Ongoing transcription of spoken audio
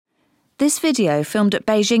This video, filmed at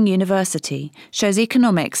Beijing University, shows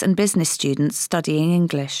economics and business students studying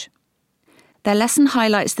English. Their lesson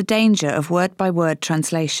highlights the danger of word-by-word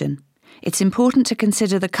translation. It's important to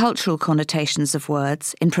consider the cultural connotations of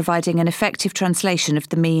words in providing an effective translation of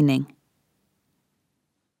the meaning.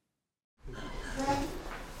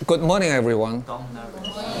 Good morning, everyone.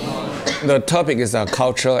 The topic is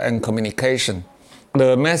culture and communication.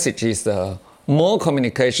 The message is more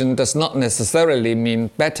communication does not necessarily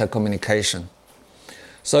mean better communication.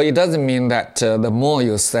 So it doesn't mean that the more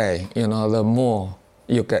you say, the more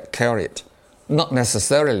you get carried. Not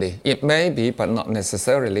necessarily. It may be, but not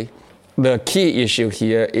necessarily. The key issue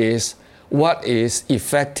here is what is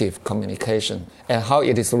effective communication and how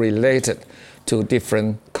it is related to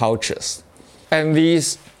different cultures. And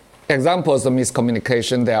these examples of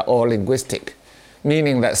miscommunication, they are all linguistic,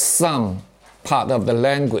 meaning that some part of the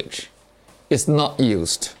language is not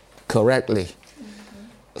used correctly.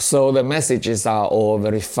 So the messages are all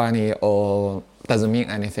very funny or doesn't mean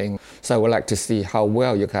anything. So I would like to see how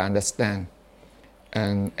well you can understand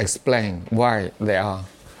and explain why they are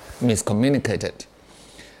miscommunicated.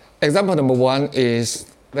 Example number one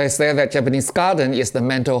is they say that Japanese garden is the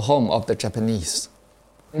mental home of the Japanese.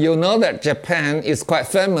 You know that Japan is quite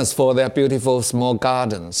famous for their beautiful small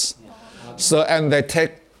gardens. And they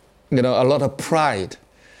take a lot of pride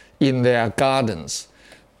in their gardens.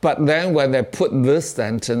 But then when they put this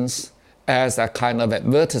sentence as a kind of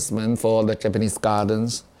advertisement for the Japanese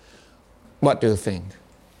gardens, what do you think?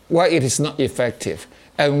 Why it is not effective?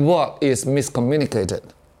 And what is miscommunicated?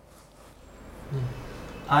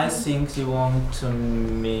 I think you want to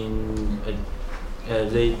mean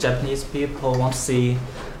the Japanese people want to see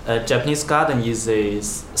Japanese garden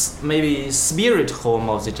is maybe spirit home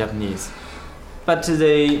of the Japanese. But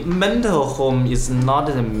the mental home is not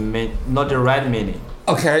the right meaning.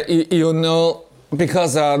 Okay,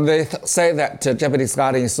 because they say that Japanese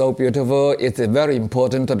garden is so beautiful, it's very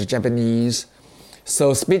important to the Japanese.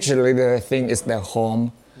 So spiritually they think it's their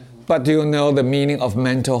home. But do you know the meaning of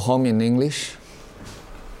mental home in English?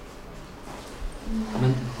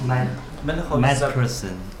 Mental home Mad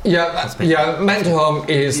person. Mental home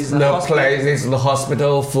is the place, is the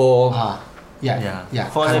hospital for...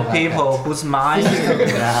 For the people whose mind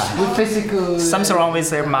with physical something wrong with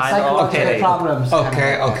their mind or problems.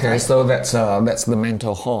 Okay. So that's the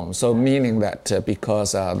mental home. So meaning that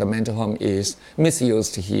because the mental home is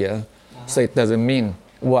misused here, so it doesn't mean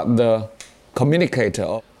what the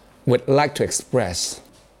communicator would like to express.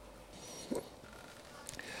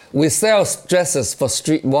 We sell dresses for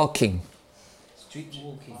street walking. Street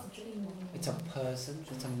walking. It's a person.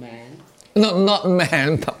 It's a man. No, not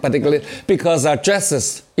man particularly, because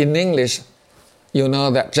dresses in English, you know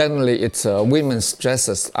that generally it's women's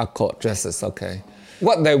dresses are called dresses, okay?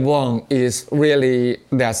 What they want is really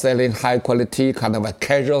they're selling high quality, kind of a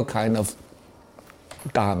casual kind of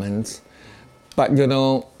garments. But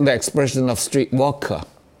the expression of street walker.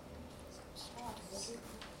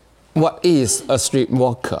 What is a street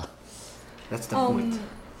walker? That's the point.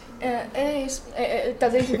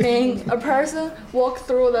 Does it mean a person walk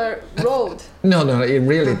through the road? No, it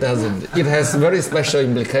really doesn't. It has very special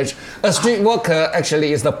implication. A street walker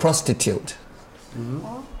actually is a prostitute.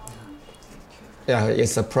 Yeah,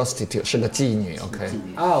 it's a prostitute, 是个妓女, okay?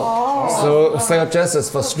 So sell dresses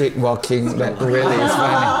for street walking, that really is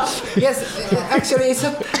funny. Yes, actually it's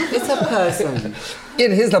a person.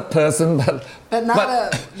 It is a person, but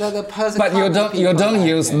not the person. But you don't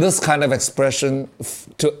use this kind of expression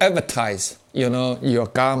to advertise, your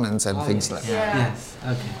garments and things like that. Yes.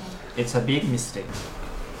 Okay. It's a big mistake.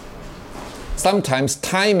 Sometimes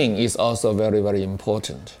timing is also very, very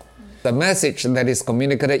important. The message that is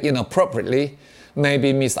communicated inappropriately may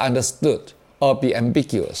be misunderstood or be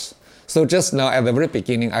ambiguous. So just now at the very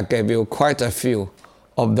beginning, I gave you quite a few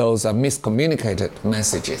of those miscommunicated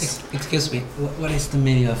messages. Excuse me, what is the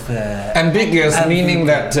meaning of... ambiguous, meaning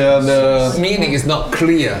that the meaning is not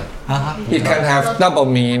clear. It can have double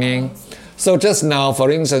meaning. So just now,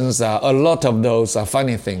 for instance, a lot of those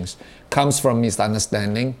funny things comes from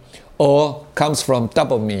misunderstanding or comes from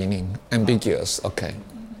double meaning, ambiguous, okay.